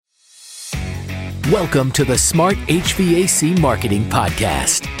Welcome to the Smart HVAC Marketing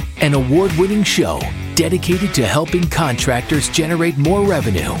Podcast, an award-winning show dedicated to helping contractors generate more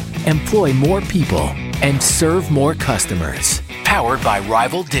revenue, employ more people, and serve more customers. Powered by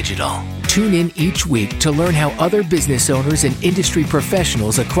Rival Digital. Tune in each week to learn how other business owners and industry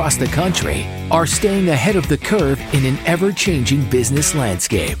professionals across the country are staying ahead of the curve in an ever-changing business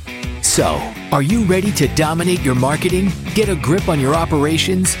landscape. So, are you ready to dominate your marketing, get a grip on your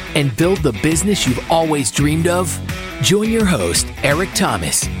operations, and build the business you've always dreamed of? Join your host, Eric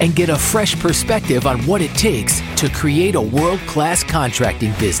Thomas, and get a fresh perspective on what it takes to create a world-class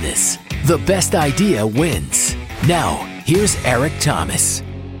contracting business. The best idea wins. Now, here's Eric Thomas.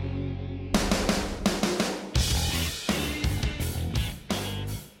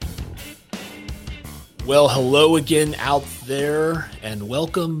 Well, hello again out there, and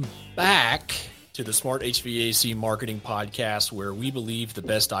welcome back to the Smart HVAC Marketing Podcast, where we believe the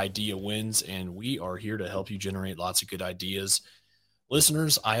best idea wins, and we are here to help you generate lots of good ideas.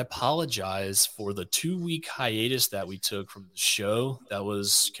 Listeners, I apologize for the 2-week hiatus that we took from the show. That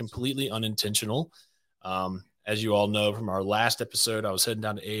was completely unintentional. As you all know from our last episode, I was heading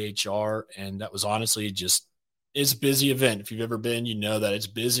down to AHR, and that was honestly it's a busy event. If you've ever been, you know that it's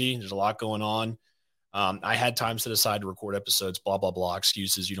busy. There's a lot going on. I had time set aside to record episodes, blah, blah, blah,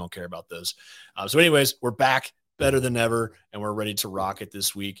 excuses. You don't care about those. So anyways, we're back better than ever, and we're ready to rock it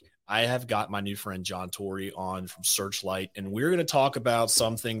this week. I have got my new friend, John Torrey, on from Searchlight, and we're going to talk about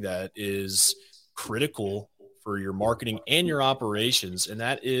something that is critical for your marketing and your operations, and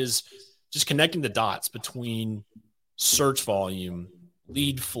that is just connecting the dots between search volume,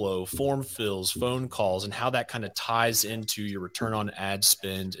 lead flow, form fills, phone calls, and how that kind of ties into your return on ad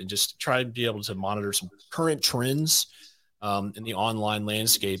spend, and just try to be able to monitor some current trends in the online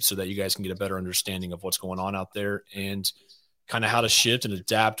landscape so that you guys can get a better understanding of what's going on out there and kind of how to shift and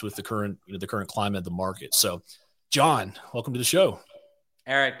adapt with the current climate of the market. So, John, welcome to the show.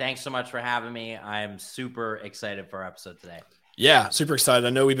 Eric, thanks so much for having me. I'm super excited for our episode today. Yeah, super excited. I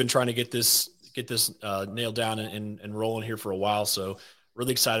know we've been trying to get this nailed down and rolling here for a while. So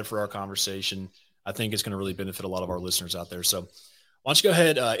really excited for our conversation. I think it's going to really benefit a lot of our listeners out there. So why don't you go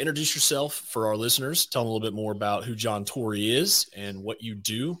ahead, introduce yourself for our listeners, tell them a little bit more about who John Torrey is and what you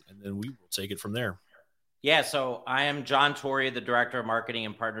do, and then we will take it from there. Yeah, so I am John Torrey, the Director of Marketing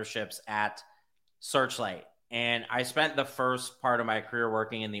and Partnerships at Searchlight. And I spent the first part of my career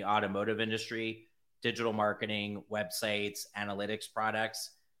working in the automotive industry, digital marketing, websites, analytics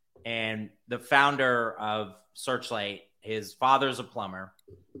products. And the founder of Searchlight, his father's a plumber,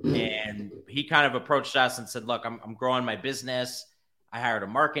 and he kind of approached us and said, look, I'm growing my business. I hired a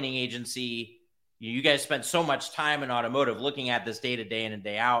marketing agency. You guys spend so much time in automotive looking at this data day in and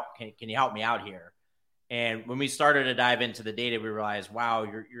day out. Can you help me out here? And when we started to dive into the data, we realized, wow,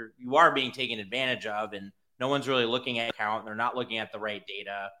 you are being taken advantage of, and no one's really looking at account. They're not looking at the right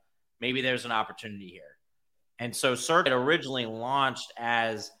data. Maybe there's an opportunity here. And so Searchlight originally launched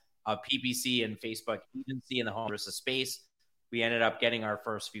as a PPC and Facebook agency in the home services space. We ended up getting our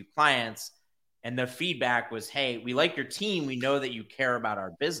first few clients, and the feedback was, hey, we like your team. We know that you care about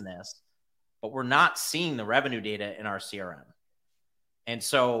our business, but we're not seeing the revenue data in our CRM. And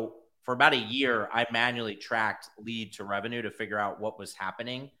so for about a year, I manually tracked lead to revenue to figure out what was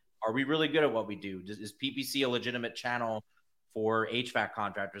happening. Are we really good at what we do? Is PPC a legitimate channel for HVAC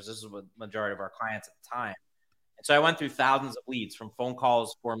contractors? This is what the majority of our clients at the time. And so I went through thousands of leads, from phone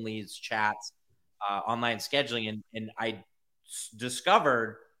calls, form leads, chats, online scheduling, and I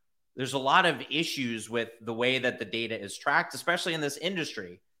discovered there's a lot of issues with the way that the data is tracked, especially in this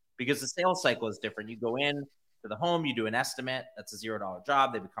industry, because the sales cycle is different. You go in to the home, you do an estimate. That's a $0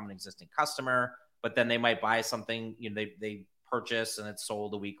 job. They become an existing customer, but then they might buy something, they purchase and it's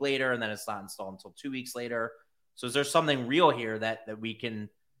sold a week later, and then it's not installed until 2 weeks later. So is there something real here that we can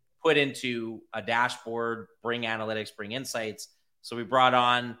put into a dashboard, bring analytics, bring insights? So we brought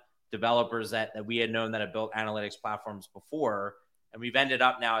on developers that we had known that had built analytics platforms before. And we've ended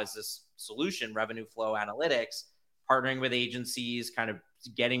up now as this solution, Revenue Flow Analytics, partnering with agencies, kind of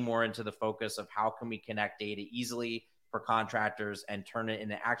getting more into the focus of how can we connect data easily for contractors and turn it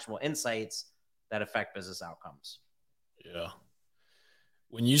into actual insights that affect business outcomes. Yeah.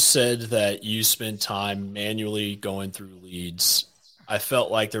 When you said that you spent time manually going through leads, I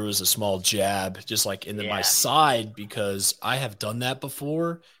felt like there was a small jab just like into my side, because I have done that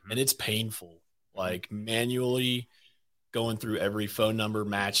before and it's painful, like manually going through every phone number,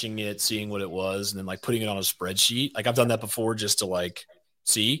 matching it, seeing what it was, and then like putting it on a spreadsheet. Like I've done that before just to like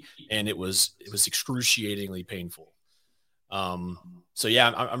see, and it was excruciatingly painful. So yeah,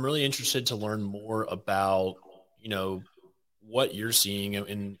 I'm really interested to learn more about, what you're seeing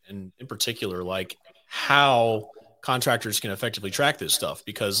in particular, like how contractors can effectively track this stuff.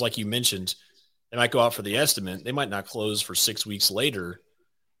 Because like you mentioned, they might go out for the estimate. They might not close for 6 weeks later.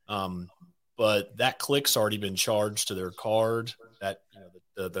 But that click's already been charged to their card. That, you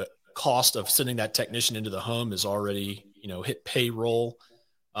know, the cost of sending that technician into the home is already, you know, hit payroll.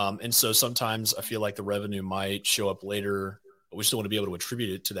 And so sometimes I feel like the revenue might show up later, but we still want to be able to attribute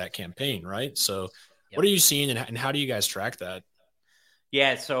it to that campaign, right? So what are you seeing, and how do you guys track that?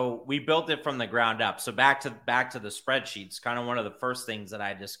 Yeah, so we built it from the ground up. So back to the spreadsheets, kind of one of the first things that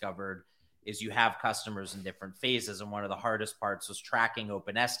I discovered is you have customers in different phases, and one of the hardest parts was tracking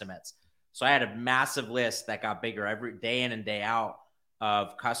open estimates. So I had a massive list that got bigger every day in and day out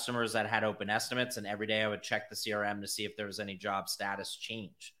of customers that had open estimates, and every day I would check the CRM to see if there was any job status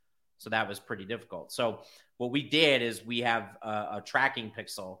change. So that was pretty difficult. So what we did is we have a tracking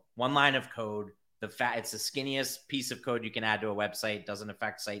pixel, one line of code. It's the skinniest piece of code you can add to a website. Doesn't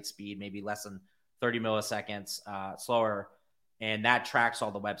affect site speed, maybe less than 30 milliseconds slower. And that tracks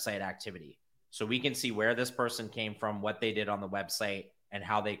all the website activity. So we can see where this person came from, what they did on the website, and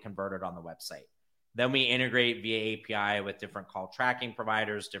how they converted on the website. Then we integrate via API with different call tracking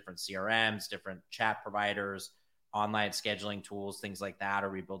providers, different CRMs, different chat providers, online scheduling tools, things like that, or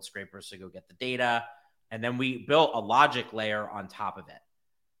we build scrapers to go get the data. And then we built a logic layer on top of it.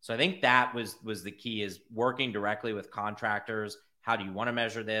 So I think that was the key, is working directly with contractors. How do you want to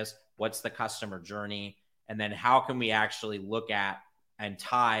measure this? What's the customer journey? And then how can we actually look at and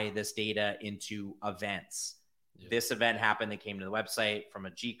tie this data into events? Yeah. This event happened. They came to the website from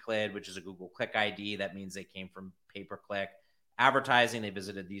a GCLID, which is a Google Click ID. That means they came from pay-per-click advertising. They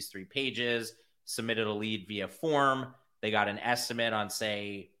visited these 3 pages, submitted a lead via form. They got an estimate on,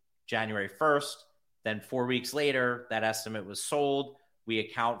 say, January 1st. Then 4 weeks later, that estimate was sold. We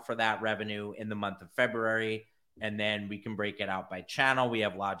account for that revenue in the month of February, and then we can break it out by channel. We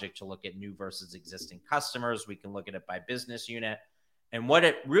have logic to look at new versus existing customers. We can look at it by business unit. And what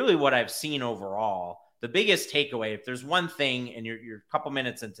I've seen overall, the biggest takeaway, if there's one thing, and you're a couple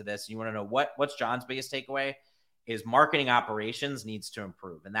minutes into this, and you want to know what's John's biggest takeaway, is marketing operations needs to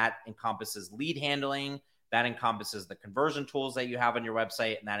improve. And that encompasses lead handling, that encompasses the conversion tools that you have on your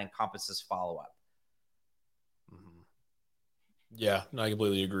website, and that encompasses follow-up. Yeah, no, I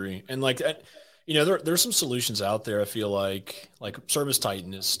completely agree. And like, you know, there's some solutions out there. I feel like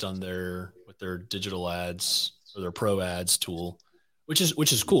ServiceTitan has done with their digital ads or their pro ads tool, which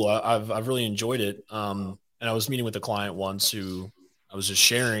is cool. I've really enjoyed it. And I was meeting with a client once who I was just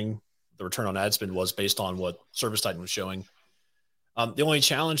sharing the return on ad spend was based on what ServiceTitan was showing. The only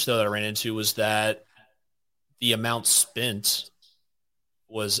challenge though that I ran into was that the amount spent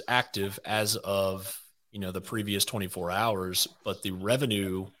was active as of, you know, the previous 24 hours, but the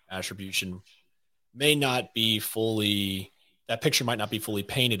revenue attribution that picture might not be fully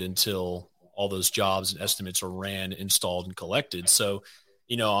painted until all those jobs and estimates are ran, installed, and collected. So,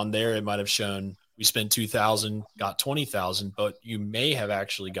 you know, on there, it might've shown we spent 2,000, got 20,000, but you may have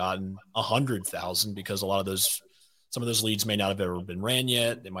actually gotten 100,000 because some of those leads may not have ever been ran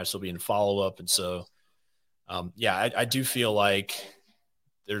yet. They might still be in follow-up. And so, I do feel like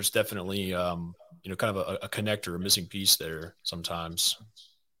there's definitely, you know, kind of a connector, a missing piece there sometimes.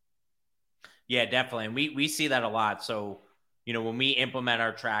 Yeah, definitely. And we see that a lot. So, you know, when we implement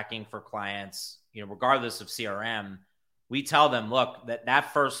our tracking for clients, you know, regardless of CRM, we tell them, look,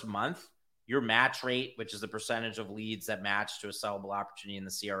 that first month, your match rate, which is the percentage of leads that match to a sellable opportunity in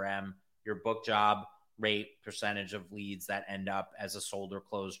the CRM, your book job rate, percentage of leads that end up as a sold or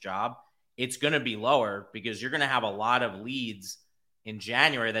closed job, it's going to be lower because you're going to have a lot of leads in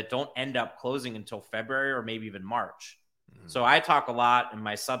January that don't end up closing until February or maybe even March. Mm-hmm. So I talk a lot in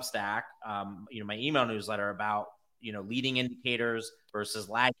my Substack, you know, my email newsletter about, you know, leading indicators versus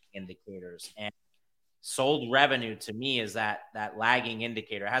lagging indicators. And sold revenue to me is that lagging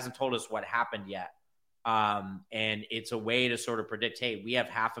indicator. It hasn't told us what happened yet. And it's a way to sort of predict, hey, we have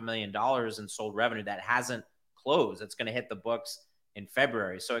 $500,000 in sold revenue that hasn't closed. It's going to hit the books in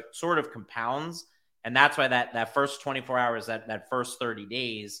February. So it sort of compounds. And that's why that first 24 hours, that first 30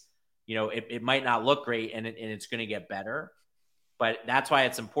 days, you know, it might not look great and it's going to get better. But that's why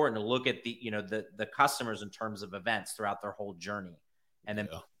it's important to look at the customers in terms of events throughout their whole journey. And then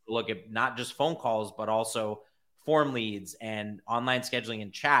look at not just phone calls, but also form leads and online scheduling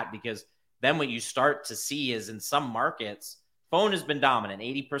and chat, because then what you start to see is in some markets, phone has been dominant.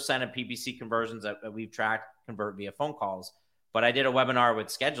 80% of PPC conversions that we've tracked convert via phone calls. But I did a webinar with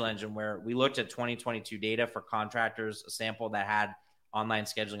Schedule Engine where we looked at 2022 data for contractors, a sample that had online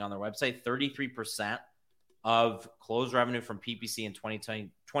scheduling on their website. 33% of closed revenue from PPC in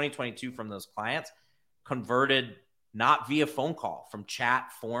 2022 from those clients converted not via phone call, from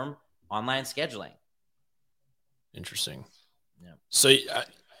chat, form, online scheduling. Interesting. Yeah. So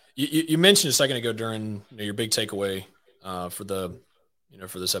you mentioned a second ago during your big takeaway for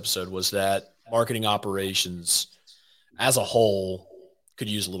this episode was that marketing operations as a whole could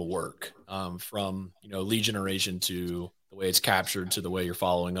use a little work, from lead generation to the way it's captured to the way you're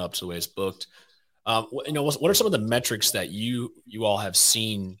following up to the way it's booked. What are some of the metrics that you all have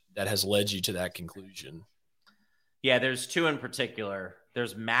seen that has led you to that conclusion? Yeah, there's two in particular.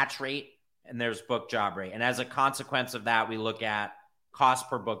 There's match rate and there's book job rate. And as a consequence of that, we look at cost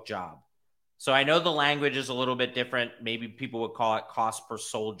per book job. So I know the language is a little bit different. Maybe people would call it cost per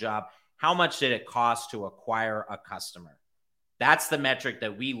sold job. How much did it cost to acquire a customer? That's the metric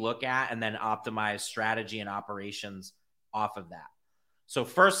that we look at and then optimize strategy and operations off of that. So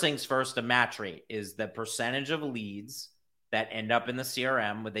first things first, the match rate is the percentage of leads that end up in the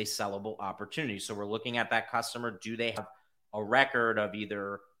CRM with a sellable opportunity. So we're looking at that customer. Do they have a record of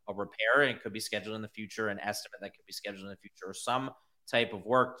either a repair, and it could be scheduled in the future, an estimate that could be scheduled in the future, or some type of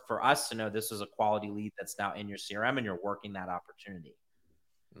work for us to know this is a quality lead that's now in your CRM and you're working that opportunity.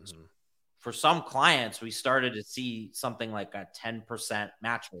 Mm-hmm. So for some clients, we started to see something like a 10%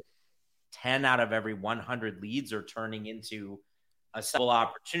 match rate. 10 out of every 100 leads are turning into a sellable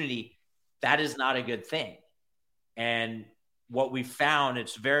opportunity. That is not a good thing. And what we found,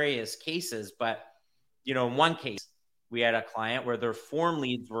 it's various cases, but in one case, we had a client where their form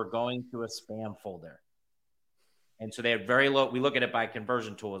leads were going to a spam folder. And so they had very low, we look at it by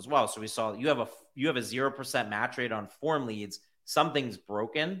conversion tool as well. So we saw you have a 0% match rate on form leads. Something's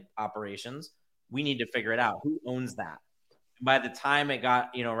broken, operations. We need to figure it out. Who owns that? And by the time it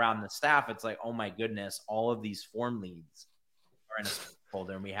got, around the staff, it's like, oh my goodness, all of these form leads are in a spam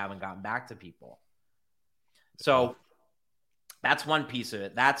folder and we haven't gotten back to people. So that's one piece of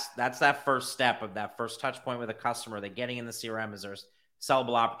it. That's that first step of that first touch point with a customer. Are they getting in the CRM? Is there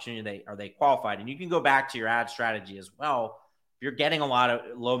sellable opportunity? Are they qualified? And you can go back to your ad strategy as well. If you're getting a lot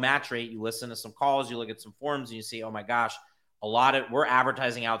of low match rate, you listen to some calls, you look at some forums, and you see, oh my gosh, we're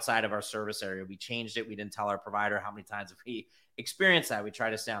advertising outside of our service area. We changed it. We didn't tell our provider. How many times have we experienced that? We try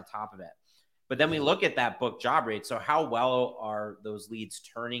to stay on top of it. But then we look at that book job rate. So how well are those leads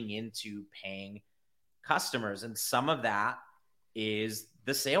turning into paying customers? And some of that is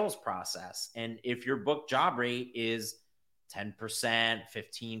the sales process. And if your book job rate is 10%,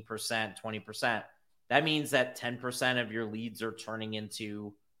 15%, 20%, that means that 10% of your leads are turning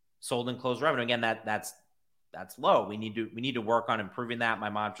into sold and closed revenue. Again, that's low. We need to work on improving that. My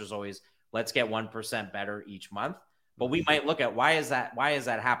mantra is always, let's get 1% better each month. But we might look at why is that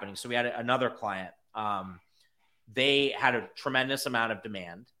happening? So we had another client. They had a tremendous amount of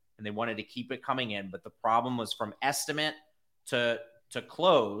demand and they wanted to keep it coming in. But the problem was from estimate to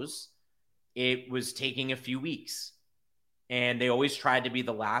close, it was taking a few weeks. And they always tried to be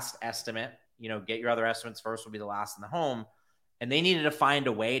the last estimate. Get your other estimates first, will be the last in the home. And they needed to find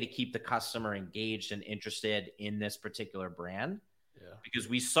a way to keep the customer engaged and interested in this particular brand. Yeah. Because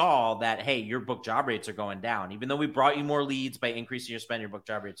we saw that, hey, your book job rates are going down. Even though we brought you more leads by increasing your spend, your book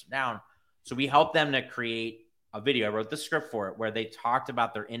job rates are down. So we helped them to create a video. I wrote the script for it where they talked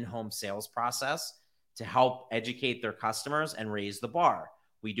about their in-home sales process to help educate their customers and raise the bar.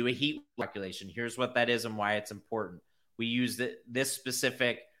 We do a heat calculation. Here's what that is and why it's important. We use this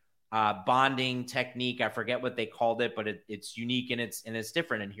specific bonding technique. I forget what they called it, but it's unique and it's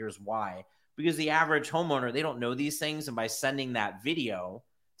different. And here's why. Because the average homeowner, they don't know these things. And by sending that video,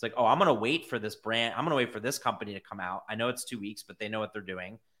 it's like, oh, I'm going to wait for this brand. I'm going to wait for this company to come out. I know it's 2 weeks, but they know what they're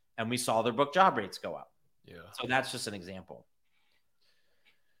doing. And we saw their book job rates go up. Yeah. So that's just an example.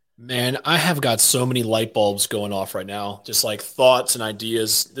 Man, I have got so many light bulbs going off right now. Just like thoughts and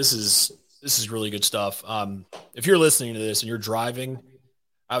ideas. This is really good stuff. If you're listening to this and you're driving,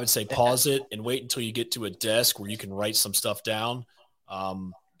 I would say pause it and wait until you get to a desk where you can write some stuff down.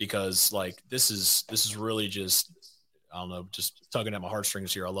 Because like this is really just, I don't know, just tugging at my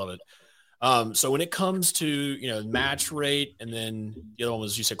heartstrings here. I love it. So when it comes to, match rate, and then the other one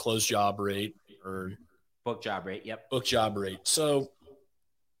was, you said closed job rate or book job rate. Yep. Book job rate. So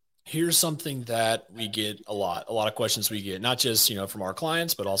here's something that we get a lot of questions we get, not just, from our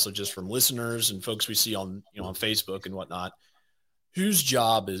clients, but also just from listeners and folks we see on, on Facebook and whatnot. Whose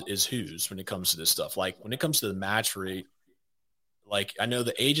job is whose when it comes to this stuff? Like when it comes to the match rate, like I know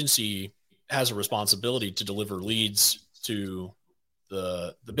the agency has a responsibility to deliver leads to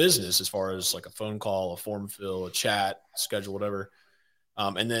the business as far as like a phone call, a form fill, a chat, schedule, whatever.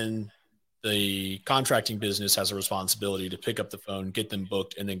 And then the contracting business has a responsibility to pick up the phone, get them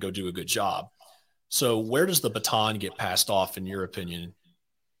booked, and then go do a good job. So where does the baton get passed off in your opinion?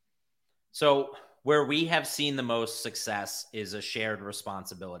 So where we have seen the most success is a shared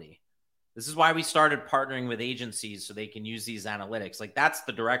responsibility. This is why we started partnering with agencies so they can use these analytics. Like, that's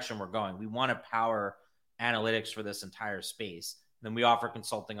the direction we're going. We want to power analytics for this entire space. Then we offer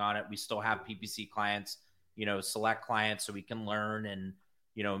consulting on it. We still have PPC clients, select clients so we can learn and,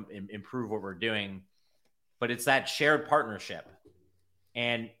 improve what we're doing. But it's that shared partnership.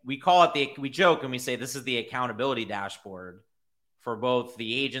 And we call it we joke and we say this is the accountability dashboard for both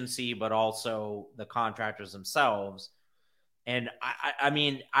the agency, but also the contractors themselves. And I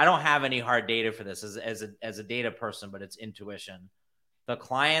mean, I don't have any hard data for this as a data person, but it's intuition. The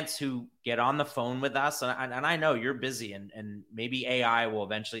clients who get on the phone with us, and I know you're busy and maybe AI will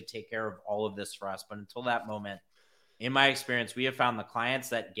eventually take care of all of this for us. But until that moment, in my experience, we have found the clients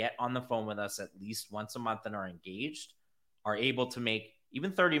that get on the phone with us at least once a month and are engaged are able to make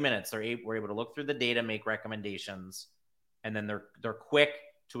even 30 minutes. We're able to look through the data, make recommendations, and then they're quick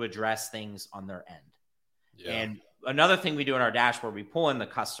to address things on their end. Yeah. And another thing we do in our dashboard, we pull in the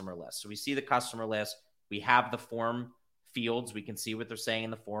customer list. So we see the customer list. We have the form fields. We can see what they're saying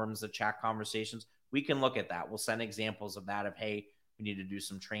in the forums, the chat conversations. We can look at that. We'll send examples of that of, hey, we need to do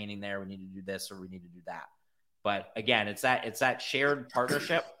some training there. We need to do this or we need to do that. But again, it's that shared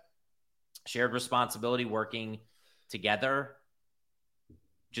partnership, shared responsibility, working together.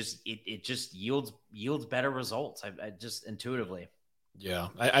 It just yields better results. I just intuitively. Yeah.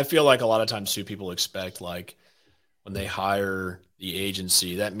 I feel like a lot of times too, people expect like when they hire the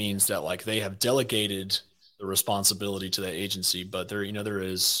agency, that means that like they have delegated the responsibility to that agency, but there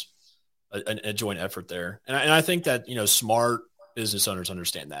is a joint effort there. And I think that, smart business owners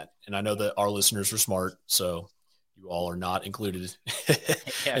understand that. And I know that our listeners are smart, so you all are not included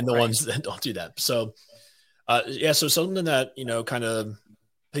in the ones that don't do that. So, so something that, kind of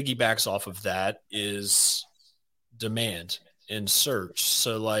piggybacks off of that is demand in search.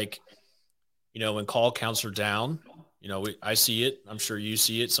 So like, when call counts are down, I see it. I'm sure you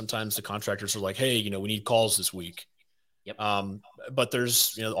see it. Sometimes the contractors are like, hey, we need calls this week. Yep. But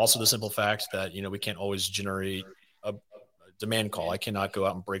there's, also the simple fact that, we can't always generate a demand call. I cannot go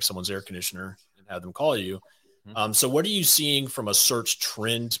out and break someone's air conditioner and have them call you. So what are you seeing from a search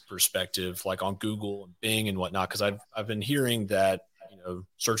trend perspective, like on Google and Bing and whatnot? Because I've been hearing that,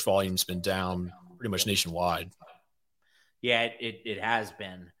 search volume's been down pretty much nationwide. Yeah, it has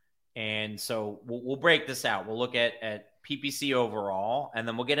been. And so we'll break this out. We'll look at PPC overall, and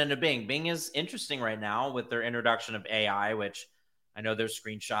then we'll get into Bing. Bing is interesting right now with their introduction of AI, which I know there's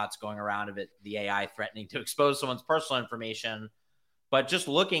screenshots going around of it, the AI threatening to expose someone's personal information. But just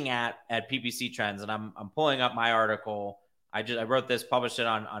looking at PPC trends, and I'm pulling up my article. I wrote this, published it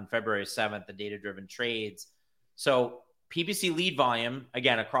on February 7th, the Data-Driven Trades. So PPC lead volume,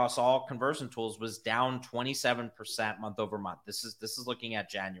 again, across all conversion tools was down 27% month over month. This is looking at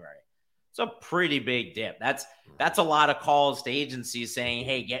January. It's a pretty big dip. That's a lot of calls to agencies saying,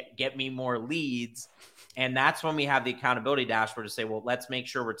 hey, get me more leads. And that's when we have the accountability dashboard to say, well, let's make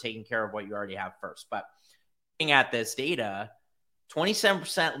sure we're taking care of what you already have first. But looking at this data,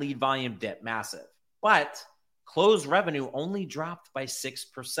 27% lead volume dip, massive. But closed revenue only dropped by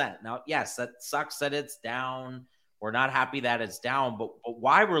 6%. Now, yes, that sucks that it's down. We're not happy that it's down, but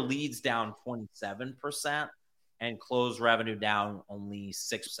why were leads down 27% and closed revenue down only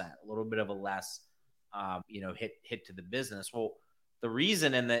 6%? A little bit of a less, hit to the business. Well, the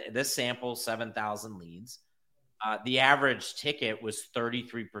reason in this sample, 7,000 leads, the average ticket was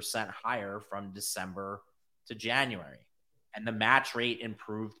 33% higher from December to January, and the match rate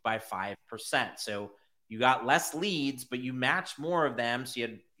improved by 5%. So you got less leads, but you matched more of them. So you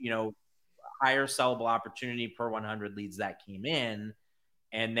had, higher sellable opportunity per 100 leads that came in.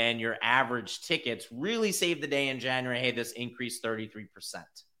 And then your average tickets really saved the day in January. Hey, this increased 33%.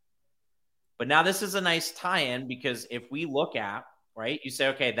 But now this is a nice tie-in, because if we look at, right, you say,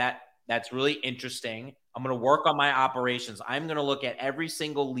 okay, that's really interesting. I'm going to work on my operations. I'm going to look at every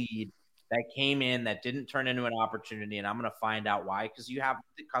single lead that came in that didn't turn into an opportunity, and I'm going to find out why, because you have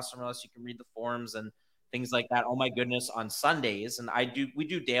the customer list, you can read the forums and things like that. Oh my goodness, on Sundays. And we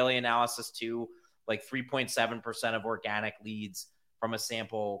do daily analysis too, like 3.7% of organic leads from a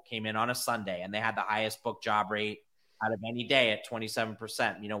sample came in on a Sunday, and they had the highest book job rate out of any day at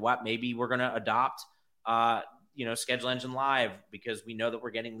 27%. You know what? Maybe we're going to adopt, Schedule Engine Live, because we know that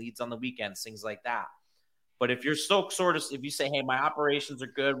we're getting leads on the weekends, things like that. But if you're still if you say, hey, my operations are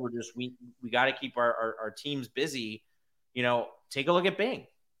good, we got to keep our teams busy, take a look at Bing.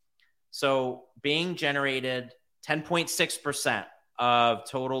 So Bing generated 10.6% of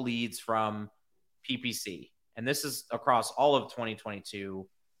total leads from PPC. And this is across all of 2022.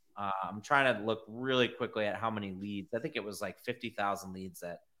 I'm trying to look really quickly at how many leads. I think it was like 50,000 leads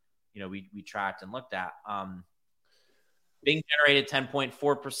that we tracked and looked at. Bing generated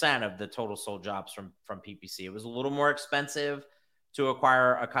 10.4% of the total sold jobs from PPC. It was a little more expensive to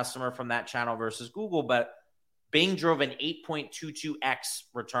acquire a customer from that channel versus Google, but Bing drove an 8.22x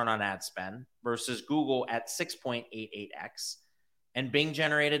return on ad spend versus Google at 6.88x. And Bing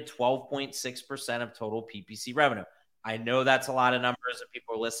generated 12.6% of total PPC revenue. I know that's a lot of numbers, and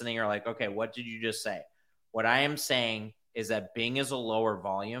people are listening are like, okay, what did you just say? What I am saying is that Bing is a lower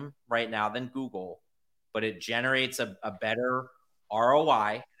volume right now than Google, but it generates a better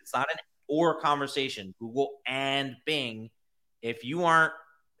ROI. It's not an or conversation, Google and Bing. If you aren't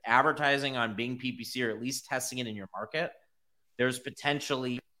advertising on Bing PPC or at least testing it in your market, there's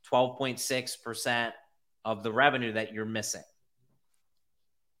potentially 12.6% of the revenue that you're missing.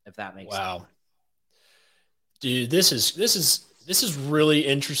 If that makes sense. Wow. Dude, this is really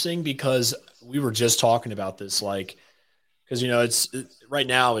interesting because we were just talking about this, like, because right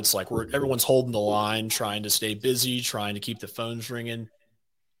now it's like everyone's holding the line, trying to stay busy, trying to keep the phones ringing,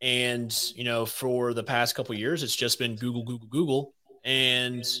 and for the past couple of years it's just been Google,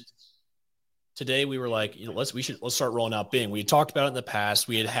 and today we were like, let's start rolling out Bing. We had talked about it in the past.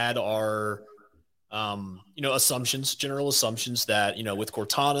 We had our general assumptions that with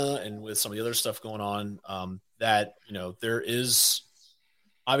Cortana and with some of the other stuff going on, that there is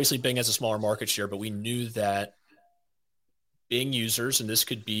obviously Bing has a smaller market share, but we knew that Bing users, and this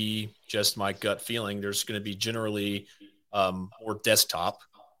could be just my gut feeling, there's going to be generally more desktop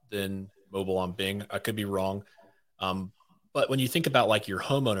than mobile on Bing. I could be wrong. But when you think about like your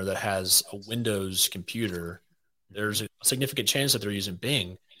homeowner that has a Windows computer, there's a significant chance that they're using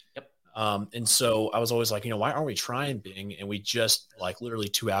Bing. Yep. And so I was always like, why aren't we trying Bing? And we just like literally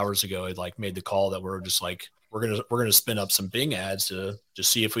 2 hours ago had like made the call that we're just like, we're gonna spin up some Bing ads to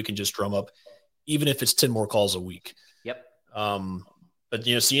just see if we can just drum up, even if it's 10 more calls a week. Yep. But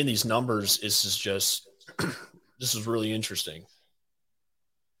seeing these numbers this is really interesting.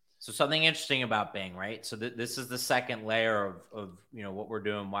 So something interesting about Bing, right? So this is the second layer of what we're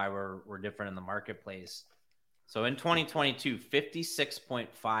doing, why we're different in the marketplace. So in 2022,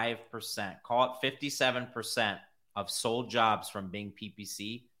 56.5%, call it 57% of sold jobs from Bing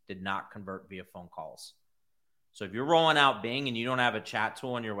PPC did not convert via phone calls. So if you're rolling out Bing and you don't have a chat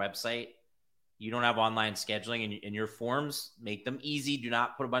tool on your website, you don't have online scheduling, and your forms, make them easy. Do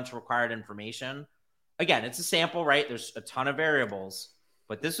not put a bunch of required information. Again, it's a sample, right? There's a ton of variables,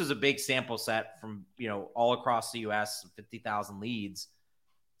 but this was a big sample set from, all across the US, 50,000 leads.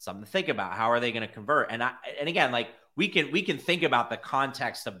 Something to think about. How are they going to convert? And again, like we can think about the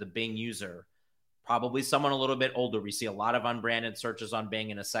context of the Bing user. Probably someone a little bit older. We see a lot of unbranded searches on Bing.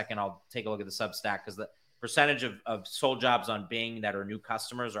 In a second, I'll take a look at the Substack because the percentage of sold jobs on Bing that are new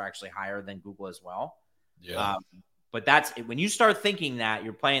customers are actually higher than Google as well. Yeah. But that's when you start thinking that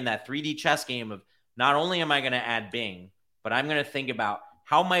you're playing that 3D chess game of not only am I going to add Bing, but I'm going to think about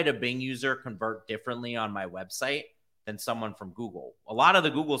how might a Bing user convert differently on my website than someone from Google. A lot of the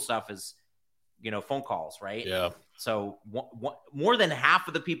Google stuff is, phone calls, right? Yeah. So more than half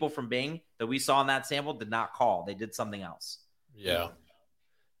of the people from Bing that we saw in that sample did not call. They did something else. Yeah.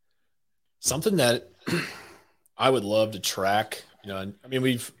 Something that I would love to track,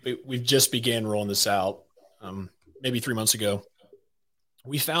 we've just began rolling this out maybe 3 months ago.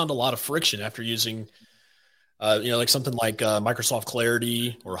 We found a lot of friction after using like something like Microsoft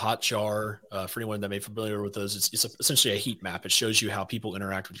Clarity or Hotjar. For anyone that may be familiar with those, it's essentially a heat map. It shows you how people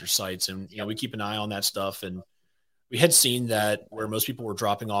interact with your sites, and we keep an eye on that stuff. And we had seen that where most people were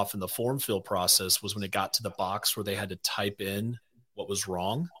dropping off in the form fill process was when it got to the box where they had to type in what was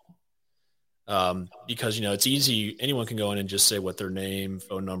wrong. Because it's easy, anyone can go in and just say what their name,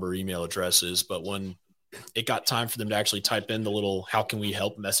 phone number, email address is. But when it got time for them to actually type in the little "How can we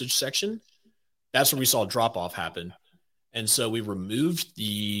help" message section, that's where we saw drop off happen. And so we removed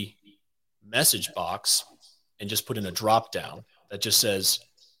the message box and just put in a drop down that just says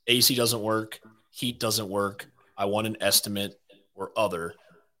AC doesn't work, heat doesn't work, I want an estimate, or other.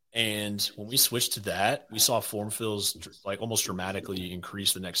 And when we switched to that, we saw form fills like almost dramatically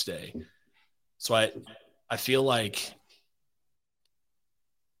increase the next day. So I feel like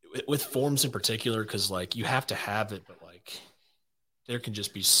with forms in particular, because like you have to have it, but like there can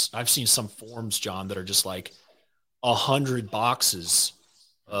just be, I've seen some forms, John, that are just like 100 boxes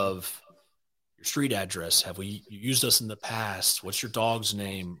of your street address. Have you used us in the past? What's your dog's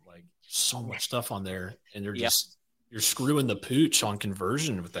name? Like so much stuff on there, and they're just, you're screwing the pooch on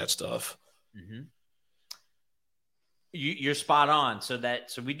conversion with that stuff. Mm-hmm. You're spot on. So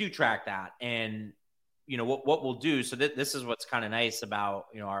we do track that, and what we'll do. So this is what's kind of nice about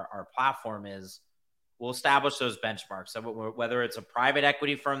our platform is we'll establish those benchmarks. So whether it's a private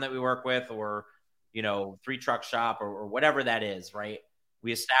equity firm that we work with or, 3-truck shop or whatever that is, right?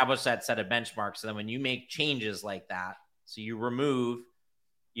 We establish that set of benchmarks. And then when you make changes like that, so you remove,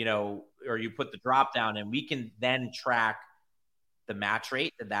 or you put the drop down, and we can then track the match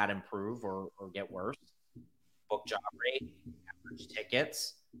rate. Did that improve or get worse? Book job rate, average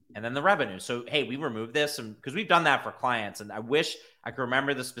tickets, and then the revenue. So, hey, we removed this because we've done that for clients. And I wish I could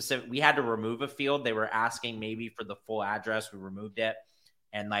remember the specific. We had to remove a field. They were asking maybe for the full address. We removed it.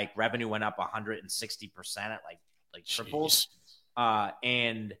 And like revenue went up 160% at like triples.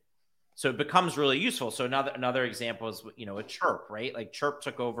 And so it becomes really useful. So another example is, a Chirp, right? Like Chirp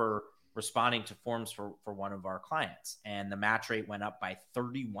took over responding to forms for one of our clients, and the match rate went up by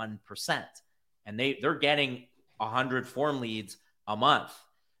 31%. And they're getting 100 form leads a month.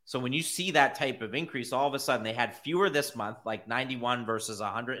 So when you see that type of increase, all of a sudden they had fewer this month, like 91 versus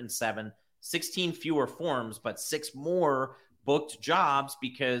 107, 16 fewer forms, but 6 more booked jobs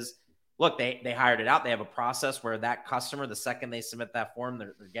because look, they hired it out. They have a process where that customer, the second they submit that form,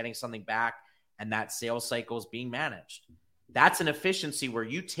 they're getting something back, and that sales cycle is being managed. That's an efficiency where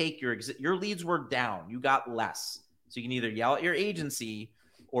you take your leads were down. You got less. So you can either yell at your agency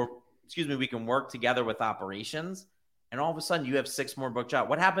or, we can work together with operations, and all of a sudden you have 6 more booked jobs.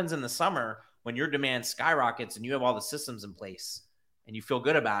 What happens in the summer when your demand skyrockets and you have all the systems in place and you feel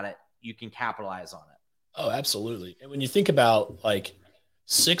good about it? You can capitalize on it. Oh, absolutely. And when you think about like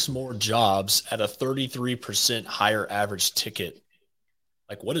 6 more jobs at a 33% higher average ticket,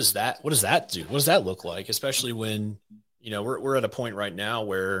 like what does that do? What does that look like? Especially when, we're at a point right now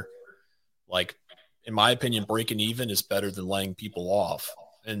where, like, in my opinion, breaking even is better than laying people off.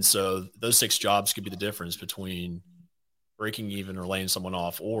 And so those 6 jobs could be the difference between breaking even or laying someone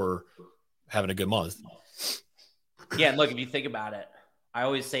off or having a good month. Yeah. And look, if you think about it, I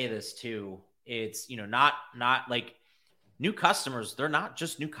always say this too. It's, not like new customers. They're not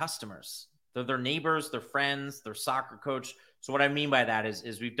just new customers. They're their neighbors, their friends, their soccer coach. So what I mean by that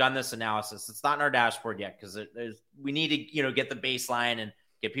is we've done this analysis. It's not in our dashboard yet because we need to, get the baseline and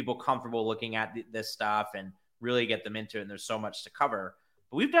get people comfortable looking at this stuff and really get them into it. And there's so much to cover.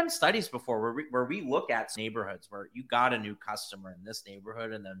 But we've done studies before where we look at neighborhoods where you got a new customer in this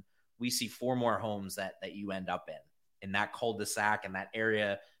neighborhood, and then we see 4 more homes that you end up in that cul-de-sac, in that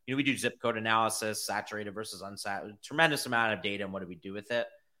area. We do zip code analysis, saturated versus unsaturated, tremendous amount of data, and what do we do with it?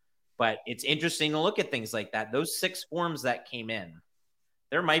 But it's interesting to look at things like that. Those 6 forms that came in,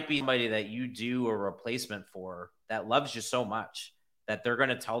 there might be somebody that you do a replacement for that loves you so much that they're going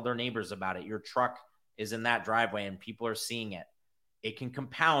to tell their neighbors about it. Your truck is in that driveway and people are seeing it. It can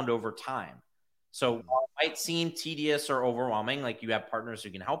compound over time. So while it might seem tedious or overwhelming, like you have partners who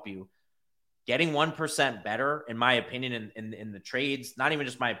can help you, getting 1% better, in my opinion, in the trades, not even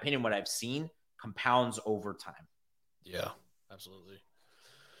just my opinion, what I've seen, compounds over time. Yeah, absolutely.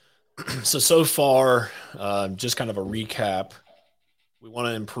 So far, just kind of a recap. We want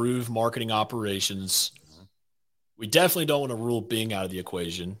to improve marketing operations. We definitely don't want to rule Bing out of the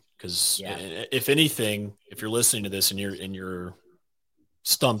equation because, if anything, if you're listening to this and you're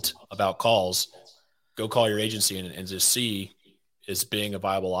stumped about calls, go call your agency and just see is Bing a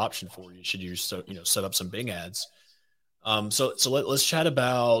viable option for you. Should you set up some Bing ads? So let's chat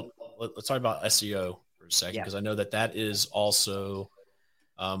about let's talk about SEO for a second because I know that is also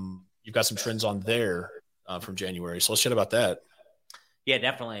you've got some trends on there from January. So let's chat about that. Yeah,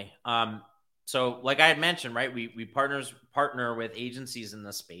 definitely. So like I had mentioned, right, we partner with agencies in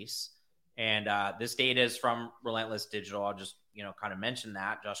the space, and this data is from Relentless Digital. I'll just kind of mention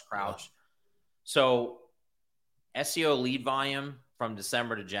that, Josh Crouch. Yeah. So SEO lead volume from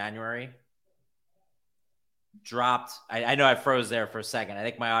December to January dropped. I know I froze there for a second. I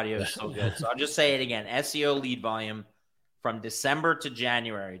think my audio is so good. So I'll just say it again. SEO lead volume from December to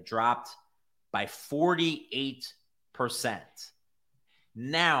January dropped by 48%.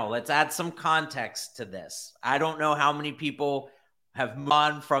 Now, let's add some context to this. I don't know how many people have moved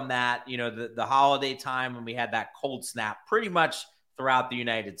on from that, the holiday time when we had that cold snap pretty much throughout the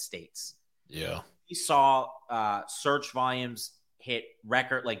United States. Yeah. We saw search volumes hit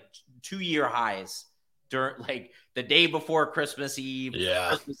record, like 2-year highs during like the day before Christmas Eve,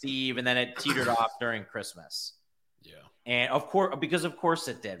 and then it teetered off during Christmas. Yeah. And of course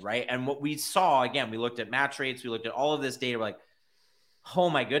it did, right? And what we saw, again, we looked at match rates, we looked at all of this data, we're like, oh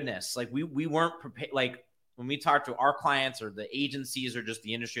my goodness, like we weren't prepared. Like when we talk to our clients or the agencies or just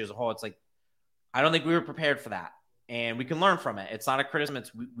the industry as a whole, it's like, I don't think we were prepared for that. And we can learn from it. It's not a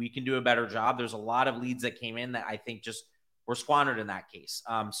criticism. We can do a better job. There's a lot of leads that came in that I think just were squandered in that case.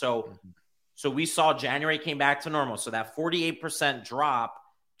 So we saw January came back to normal. So that 48% drop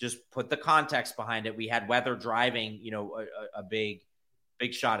just put the context behind it. We had weather driving, a big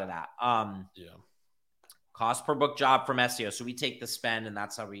shot of that. Cost per book job from SEO. So we take the spend, and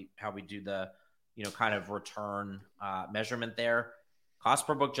that's how we do the, kind of return measurement there. Cost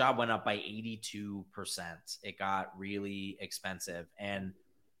per book job went up by 82%. It got really expensive. And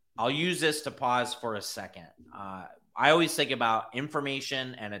I'll use this to pause for a second. I always think about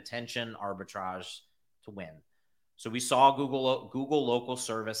information and attention arbitrage to win. So we saw Google local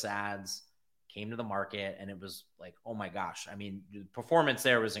service ads came to the market, and it was like, oh my gosh. I mean, the performance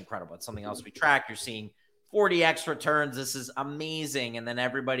there was incredible. It's something else we track. You're seeing 40x returns. This is amazing. And then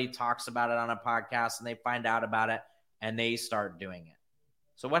everybody talks about it on a podcast, and they find out about it and they start doing it.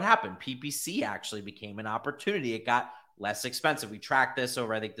 So what happened? PPC actually became an opportunity. It got less expensive. We tracked this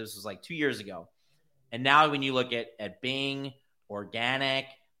over, I think this was like 2 years ago. And now when you look at Bing, organic,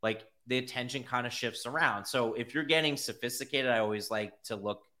 like the attention kind of shifts around. So if you're getting sophisticated, I always like to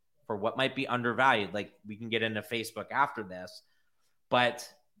look for what might be undervalued. Like we can get into Facebook after this, but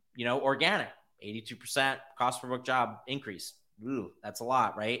organic, 82% cost per book job increase. Ooh, that's a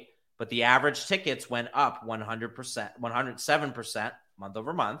lot, right? But the average tickets went up 107% month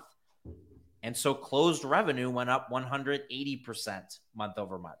over month. And so closed revenue went up 180% month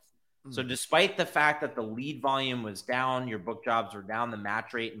over month. So despite the fact that the lead volume was down, your book jobs were down, the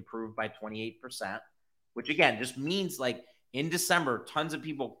match rate improved by 28%, which again, just means like in December, tons of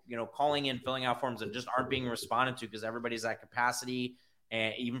people, calling in, filling out forms that just aren't being responded to because everybody's at capacity,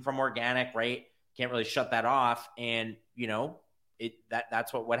 and even from organic, right? Can't really shut that off. And,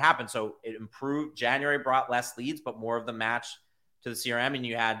 that's what happened. So it improved. January brought less leads, but more of the match to the CRM, and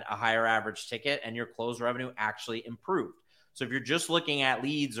you had a higher average ticket, and your closed revenue actually improved. So if you're just looking at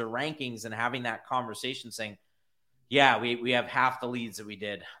leads or rankings and having that conversation saying, yeah, we have half the leads that we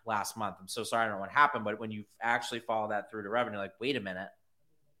did last month. I'm so sorry, I don't know what happened. But when you actually follow that through to revenue, like, wait a minute,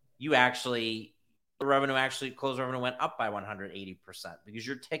 closed revenue went up by 180% because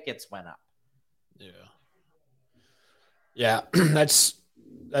your tickets went up. Yeah. That's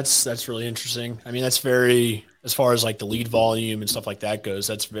really interesting. I mean, that's very, as far as like the lead volume and stuff like that goes,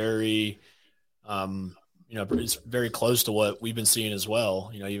 that's very, it's very close to what we've been seeing as well,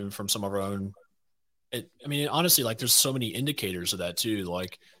 even from some of our own. Honestly, like there's so many indicators of that too.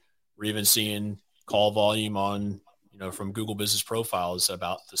 Like we're even seeing call volume on, from Google Business Profiles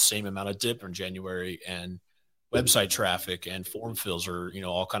about the same amount of dip in January, and website traffic and form fills are,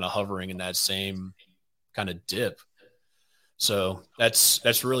 all kind of hovering in that same kind of dip. So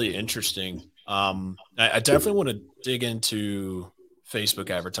that's really interesting. I definitely want to dig into Facebook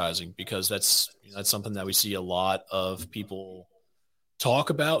advertising because that's something that we see a lot of people talk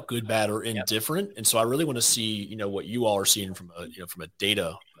about, good, bad, or indifferent. Yep. And so I really want to see, what you all are seeing from a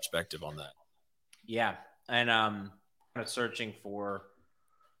data perspective on that. Yeah. And I'm searching for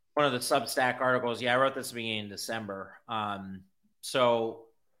one of the Substack articles. Yeah, I wrote this at the beginning of December. So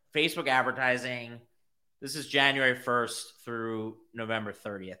Facebook advertising, this is January 1st through November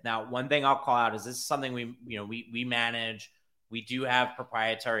 30th. Now, one thing I'll call out is this is something we manage. We do have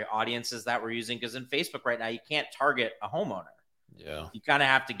proprietary audiences that we're using because in Facebook right now, you can't target a homeowner. Yeah. You kind of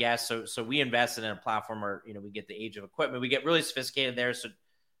have to guess. So we invested in a platform where, we get the age of equipment. We get really sophisticated there. So,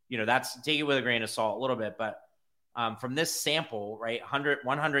 that's, take it with a grain of salt a little bit. But from this sample, right,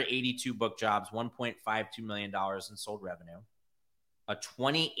 182 book jobs, $1.52 million in sold revenue, a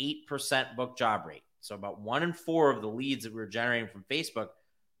 28% book job rate. So about 1 in 4 of the leads that we were generating from Facebook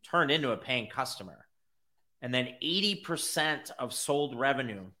turned into a paying customer. And then 80% of sold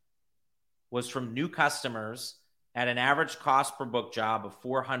revenue was from new customers at an average cost per book job of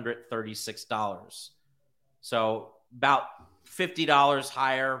 $436. So about $50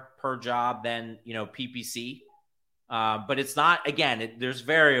 higher per job than, PPC. But it's not, again, there's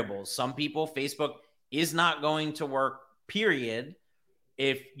variables. Some people, Facebook is not going to work, period,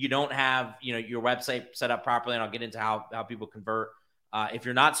 if you don't have, your website set up properly. And I'll get into how people convert. If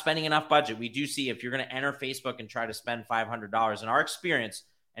you're not spending enough budget, we do see if you're going to enter Facebook and try to spend $500 in our experience.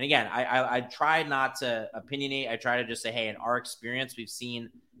 And again, I try not to opinionate. I try to just say, hey, in our experience, we've seen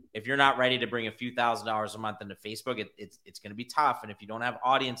if you're not ready to bring a few $1,000s a month into Facebook, it's going to be tough. And if you don't have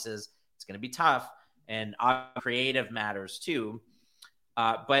audiences, it's going to be tough. And creative matters too.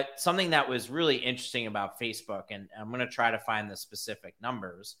 But something that was really interesting about Facebook, and I'm going to try to find the specific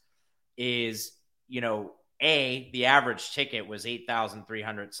numbers, is, the average ticket was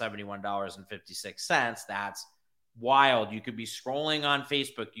 $8,371.56. That's wild. You could be scrolling on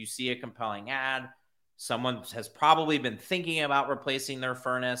Facebook. You see a compelling ad. Someone has probably been thinking about replacing their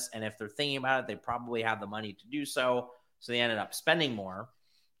furnace. And if they're thinking about it, they probably have the money to do so. So they ended up spending more.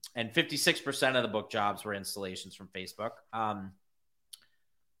 And 56% of the book jobs were installations from Facebook.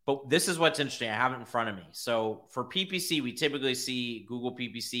 But this is what's interesting. I have it in front of me. So for PPC, we typically see Google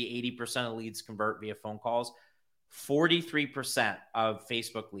PPC, 80% of leads convert via phone calls. 43% of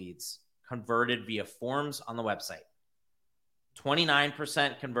Facebook leads converted via forms on the website.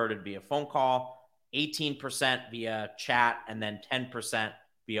 29% converted via phone call, 18% via chat, and then 10%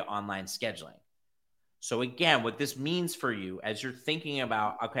 via online scheduling. So again, what this means for you as you're thinking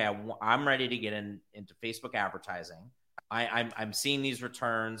about, okay, I'm ready to get into Facebook advertising. I'm seeing these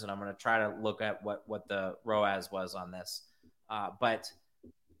returns, and I'm going to try to look at what the ROAS was on this. But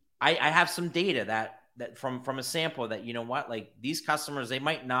I have some data that from a sample that, you know what, like these customers, they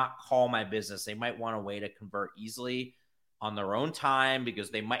might not call my business. They might want a way to convert easily on their own time because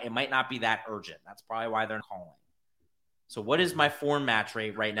it might not be that urgent. That's probably why they're calling. So what is my form match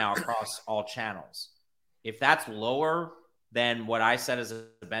rate right now across all channels? If that's lower than what I set as a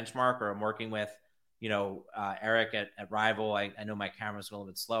benchmark, or I'm working with, Eric at Rival, I know my camera's a little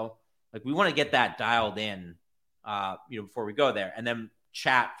bit slow. Like we want to get that dialed in, before we go there. And then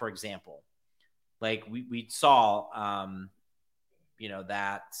chat, for example, like we saw,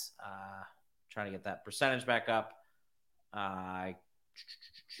 that trying to get that percentage back up.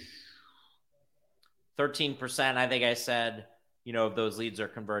 13%, I think I said, of those leads are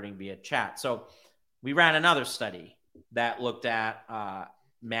converting via chat. So we ran another study that looked at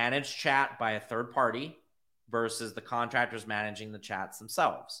managed chat by a third party versus the contractors managing the chats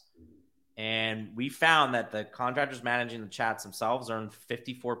themselves. And we found that the contractors managing the chats themselves earned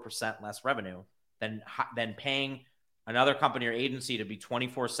 54% less revenue than paying another company or agency to be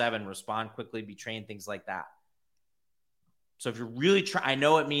 24/7, respond quickly, be trained, things like that. So if you're really I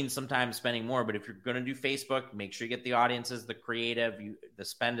know it means sometimes spending more, but if you're going to do Facebook, make sure you get the audiences, the creative, the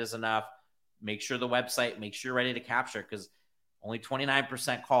spend is enough. Make sure the website, make sure you're ready to capture, because only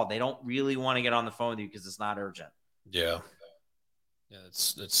 29% call. They don't really want to get on the phone with you because it's not urgent. Yeah. Yeah,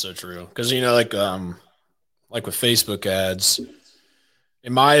 that's so true. Because, like with Facebook ads,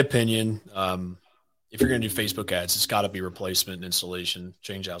 in my opinion, if you're going to do Facebook ads, it's got to be replacement and installation,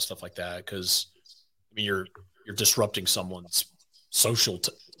 change out, stuff like that. Because, you're disrupting someone's social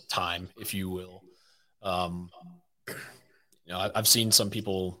time, if you will. I've seen some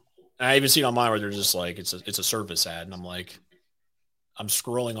people, I even seen online where they're just like, it's a service ad. And I'm like, I'm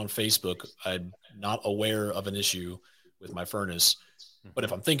scrolling on Facebook. I'm not aware of an issue with my furnace, but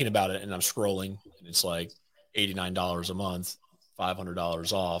if I'm thinking about it and I'm scrolling and it's like $89 a month,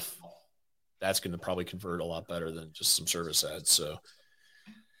 $500 off, that's going to probably convert a lot better than just some service ads. So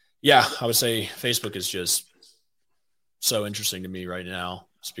yeah, I would say Facebook is just so interesting to me right now,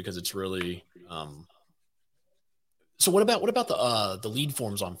 just because it's really, so what about the lead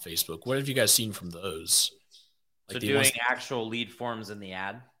forms on Facebook? What have you guys seen from those? Like, so doing actual lead forms in the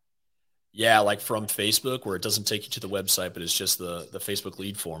ad? Yeah, like from Facebook, where it doesn't take you to the website, but it's just the Facebook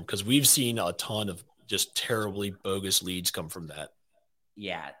lead form. Because we've seen a ton of just terribly bogus leads come from that.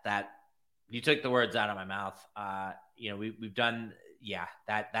 Yeah, that you took the words out of my mouth. We've done,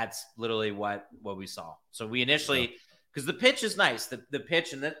 that's literally what we saw. So we initially, because the pitch is nice, the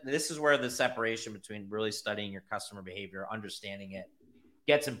pitch, and this is where the separation between really studying your customer behavior, understanding it,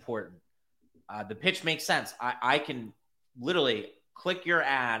 gets important. The pitch makes sense. I can literally click your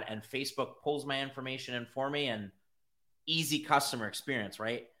ad and Facebook pulls my information in for me, and easy customer experience,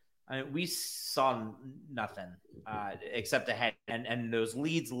 right? We saw nothing except a head, and those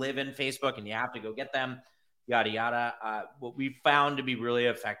leads live in Facebook and you have to go get them, yada, yada. What we found to be really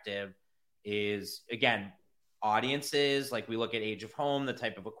effective is, again, audiences. Like we look at age of home, the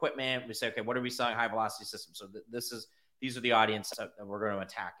type of equipment. We say, okay, what are we selling? High velocity systems. So these are the audiences that we're going to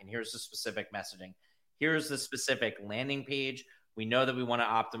attack. And here's the specific messaging. Here's the specific landing page. We know that we want to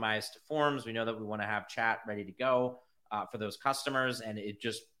optimize to forms. We know that we want to have chat ready to go for those customers. And it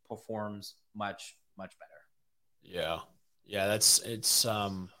just performs much, much better. Yeah. It's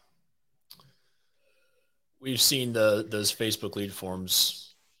we've seen those Facebook lead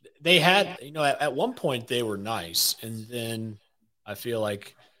forms. They had, at one point they were nice. And then I feel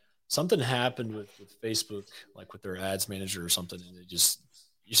like something happened with Facebook, like with their ads manager or something. And you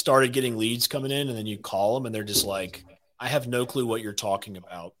started getting leads coming in, and then you call them and they're just like, I have no clue what you're talking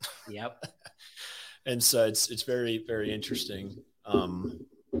about. Yep. And so it's very, very interesting.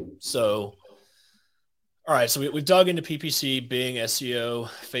 So, all right. So we've dug into PPC, Bing, SEO,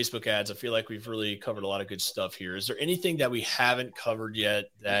 Facebook ads. I feel like we've really covered a lot of good stuff here. Is there anything that we haven't covered yet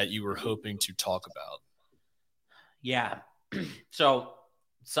that you were hoping to talk about? Yeah. So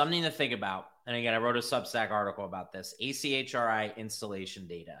something to think about. And again, I wrote a Substack article about this. ACHRI installation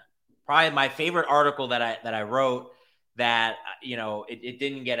data. Probably my favorite article that I wrote that, it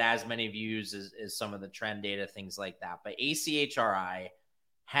didn't get as many views as some of the trend data, things like that. But ACHRI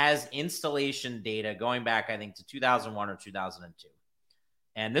has installation data going back, I think, to 2001 or 2002.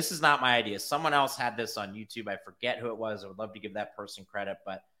 And this is not my idea. Someone else had this on YouTube. I forget who it was. I would love to give that person credit.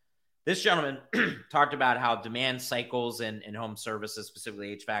 But this gentleman talked about how demand cycles in home services,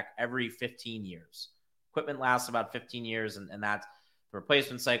 specifically HVAC, every 15 years. Equipment lasts about 15 years, and that's the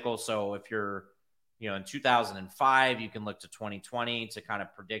replacement cycle. So if you're in 2005, you can look to 2020 to kind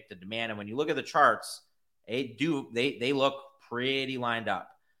of predict the demand. And when you look at the charts, they look pretty lined up.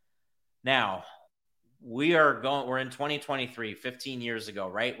 Now, we're in 2023, 15 years ago,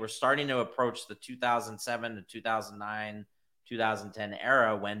 right? We're starting to approach the 2007 to 2009, 2010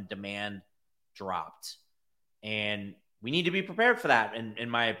 era when demand dropped. And we need to be prepared for that, in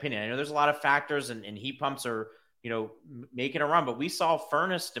my opinion. I know there's a lot of factors, and heat pumps are, making a run, but we saw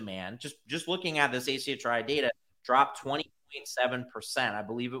furnace demand, just looking at this ACHRI data, drop 20.7%. I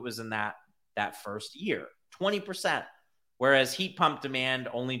believe it was in that first year, 20%. Whereas heat pump demand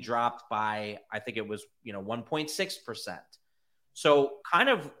only dropped by, I think it was, 1.6%. So kind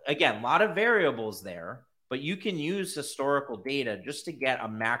of, again, a lot of variables there, but you can use historical data just to get a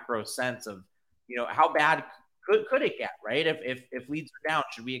macro sense of, how bad could it get, right? If leads are down,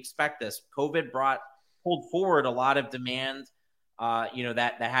 should we expect this? COVID pulled forward a lot of demand,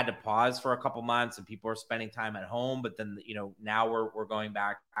 that had to pause for a couple months, and people are spending time at home, but then, now we're going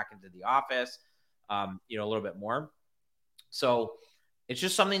back into the office, a little bit more. So it's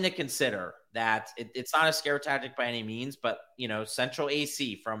just something to consider, that it's not a scare tactic by any means, but, central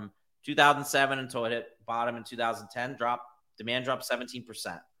AC from 2007 until it hit bottom in 2010, demand dropped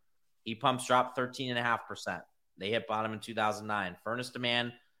 17%. Heat pumps dropped 13.5%. They hit bottom in 2009. Furnace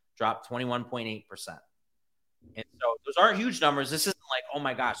demand dropped 21.8%. And so those aren't huge numbers. This isn't like, oh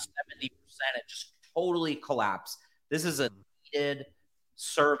my gosh, 70%, it just totally collapsed. This is a needed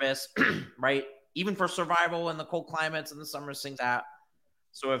service, right? Even for survival in the cold climates and the summers, things like that.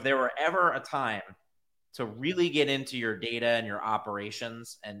 So if there were ever a time to really get into your data and your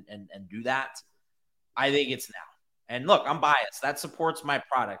operations and do that, I think it's now. And look, I'm biased. That supports my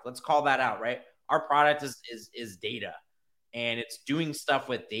product. Let's call that out, right? Our product is data, and it's doing stuff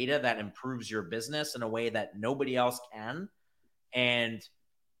with data that improves your business in a way that nobody else can. And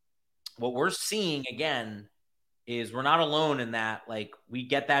what we're seeing, again, is we're not alone in that. Like, we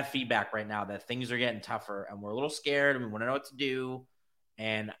get that feedback right now that things are getting tougher, and we're a little scared, and we want to know what to do.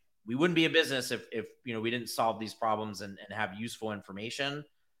 And we wouldn't be a business if we didn't solve these problems and have useful information.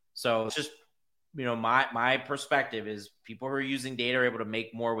 So it's just, my perspective is people who are using data are able to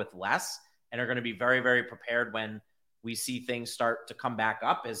make more with less, and are going to be very, very prepared when we see things start to come back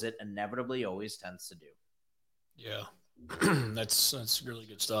up, as it inevitably always tends to do. Yeah, that's really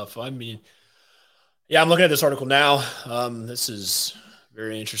good stuff. I mean, yeah, I'm looking at this article now. This is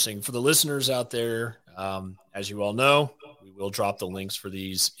very interesting for the listeners out there. As you all know, we will drop the links for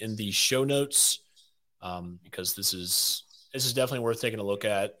these in the show notes, because this is definitely worth taking a look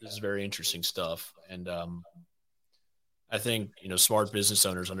at. This is very interesting stuff. And I think, smart business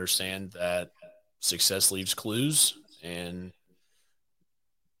owners understand that success leaves clues, and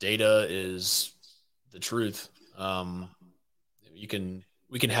data is the truth. We can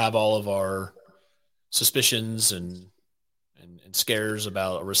have all of our suspicions and scares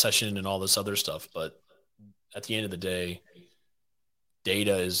about a recession and all this other stuff, but at the end of the day,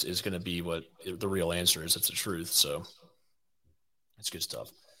 data is going to be what the real answer is. It's the truth. So it's good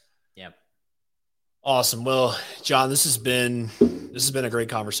stuff. Yeah. Awesome. Well, John, this has been a great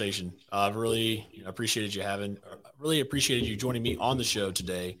conversation. I've really appreciated you joining me on the show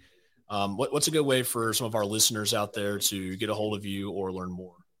today. What's a good way for some of our listeners out there to get a hold of you or learn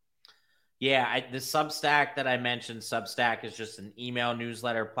more? Yeah, the Substack that I mentioned, Substack is just an email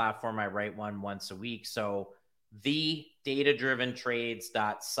newsletter platform. I write one once a week. So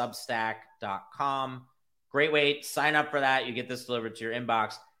thedatadriventrades.substack.com. Great way to sign up for that. You get this delivered to your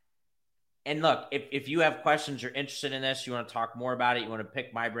inbox. And look, if you have questions, you're interested in this, you want to talk more about it, you want to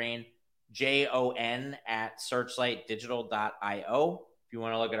pick my brain, jon@searchlightdigital.io. If you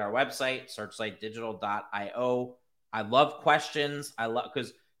want to look at our website, searchlightdigital.io. I love questions.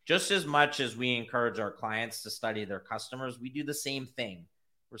 Because just as much as we encourage our clients to study their customers, we do the same thing.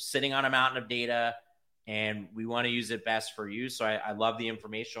 We're sitting on a mountain of data, and we want to use it best for you. So I love the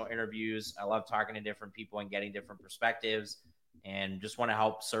informational interviews. I love talking to different people and getting different perspectives, and just want to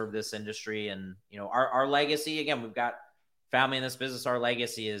help serve this industry. And, our legacy, again, we've got family in this business. Our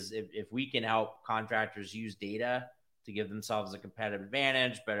legacy is if we can help contractors use data to give themselves a competitive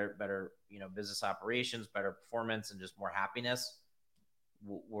advantage, better, business operations, better performance, and just more happiness,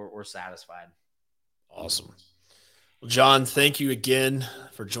 we're satisfied. Awesome. Well, John, thank you again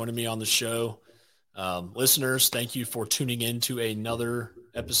for joining me on the show. Listeners, thank you for tuning in to another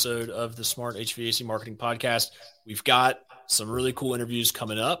episode of the Smart HVAC Marketing Podcast. We've got some really cool interviews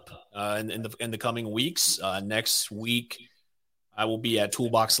coming up in the coming weeks. Next week, I will be at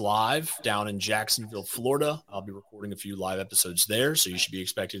Toolbox Live down in Jacksonville, Florida. I'll be recording a few live episodes there, so you should be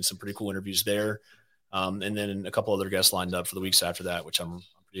expecting some pretty cool interviews there. And then a couple other guests lined up for the weeks after that, which I'm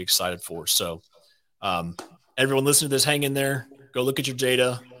pretty excited for. So everyone listening to this, hang in there. Go look at your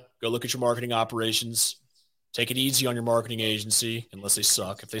data. Go look at your marketing operations. Take it easy on your marketing agency, unless they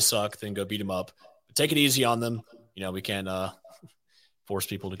suck. If they suck, then go beat them up. But take it easy on them. You know, we can't force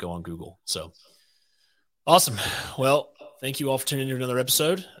people to go on Google. So awesome. Well, thank you all for tuning in to another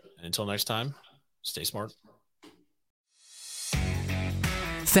episode. And until next time, stay smart.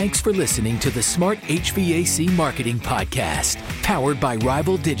 Thanks for listening to the Smart HVAC Marketing Podcast, powered by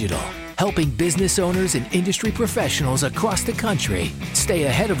Rival Digital, helping business owners and industry professionals across the country stay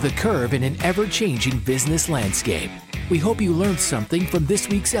ahead of the curve in an ever-changing business landscape. We hope you learned something from this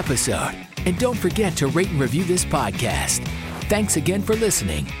week's episode, and don't forget to rate and review this podcast. Thanks again for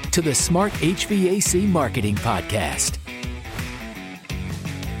listening to the Smart HVAC Marketing Podcast.